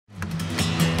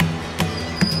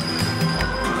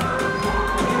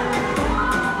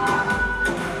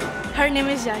Her name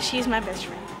is Ya. She's my best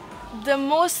friend. The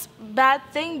most bad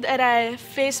thing that I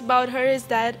face about her is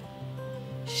that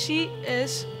she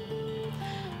is,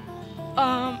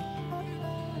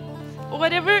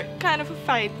 whatever kind of a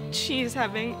fight she's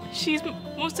having,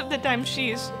 most of the time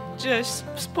she's just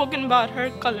spoken about her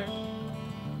color.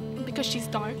 Because she's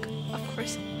dark, of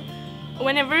course.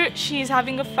 Whenever she's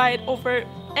having a fight over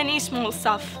any small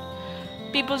stuff,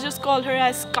 people just call her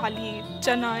as Kali,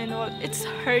 Chana and all. It's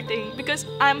hurting because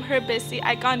I'm her bestie.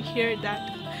 I can't hear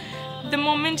that. The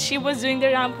moment she was doing the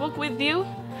ramp walk with you,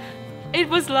 it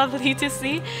was lovely to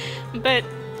see. But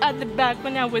at the back,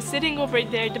 when I was sitting over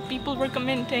there, the people were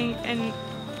commenting and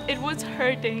it was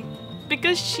hurting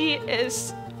because she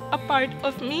is a part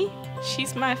of me.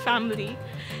 She's my family.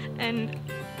 And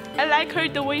I like her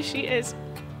the way she is.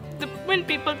 When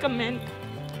people comment,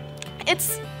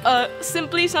 it's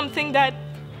simply something that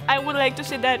I would like to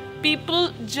say, that people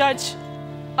judge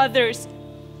others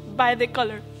by the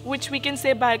color, which we can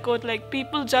say by quote, like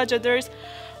people judge others,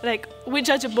 like we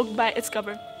judge a book by its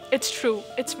cover. It's true,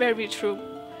 it's very true.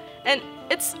 And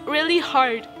it's really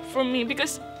hard for me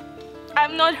because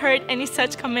I've not heard any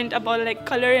such comment about like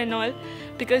color and all,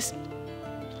 because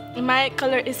my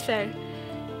color is fair.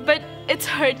 But it's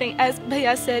hurting, as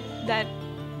Bhaiya said, that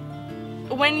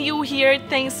when you hear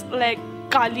things like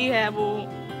Kali hai wo,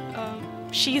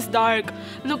 she's dark,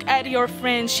 look at your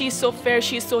friend, she's so fair,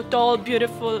 she's so tall,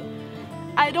 beautiful.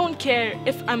 I don't care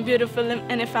if I'm beautiful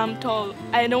and if I'm tall.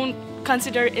 I don't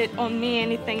consider it on me,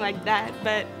 anything like that.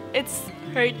 But it's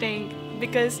hurting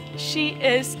because she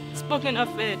is spoken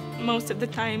of it most of the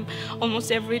time, almost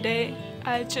every day.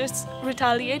 I just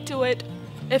retaliate to it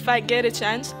if I get a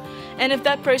chance. And if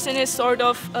that person is sort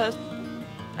of,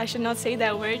 I should not say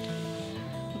that word,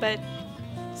 but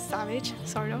savage,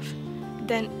 sort of,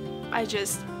 then I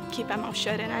just keep my mouth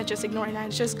shut and I just ignore it and I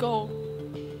just go.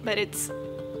 But it's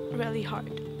really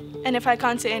hard. And if I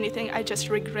can't say anything, I just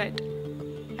regret.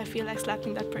 I feel like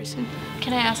slapping that person.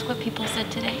 Can I ask what people said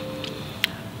today?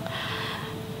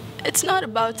 It's not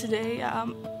about today.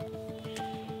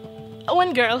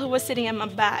 One girl who was sitting at my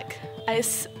back, I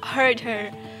heard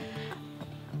her,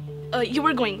 you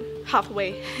were going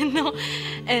halfway, no?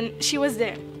 And she was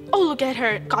there. Oh, look at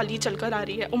her, Kali chal kar aa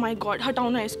rahi hai. Oh my God,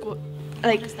 hatao na isko.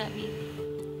 Like, What does that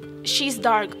mean? She's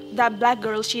dark. That black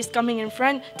girl, she's coming in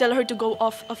front. Tell her to go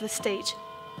off of the stage.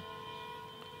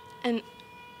 And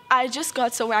I just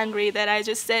got so angry that I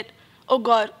just said, oh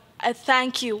God, I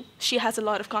thank you. She has a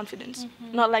lot of confidence.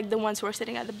 Not like the ones who are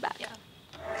sitting at the back. Yeah.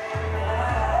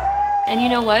 And you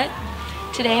know what?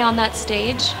 Today on that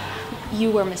stage,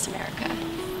 you were Miss America.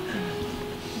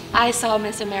 I saw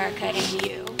Miss America in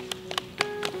you.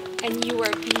 And you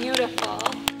were beautiful.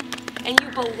 And you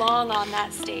belong on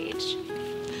that stage.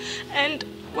 And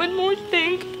one more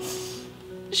thing,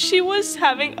 she was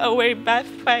having a very bad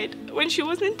fight when she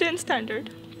was in 10th standard.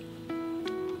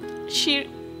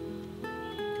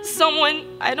 Someone,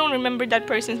 I don't remember that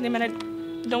person's name and I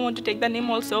don't want to take that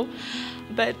name also,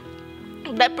 but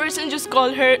that person just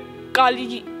called her,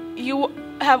 Kali, you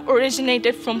have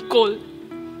originated from coal.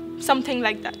 Something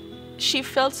like that. She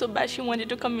felt so bad she wanted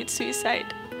to commit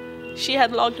suicide. She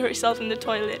had locked herself in the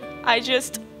toilet. I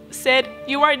just said,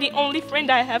 you are the only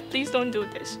friend I have, please don't do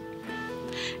this.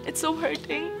 It's so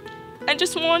hurting. I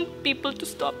just want people to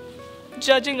stop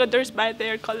judging others by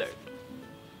their color.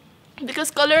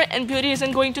 Because color and beauty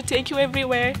isn't going to take you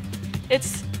everywhere.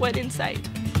 It's what's inside.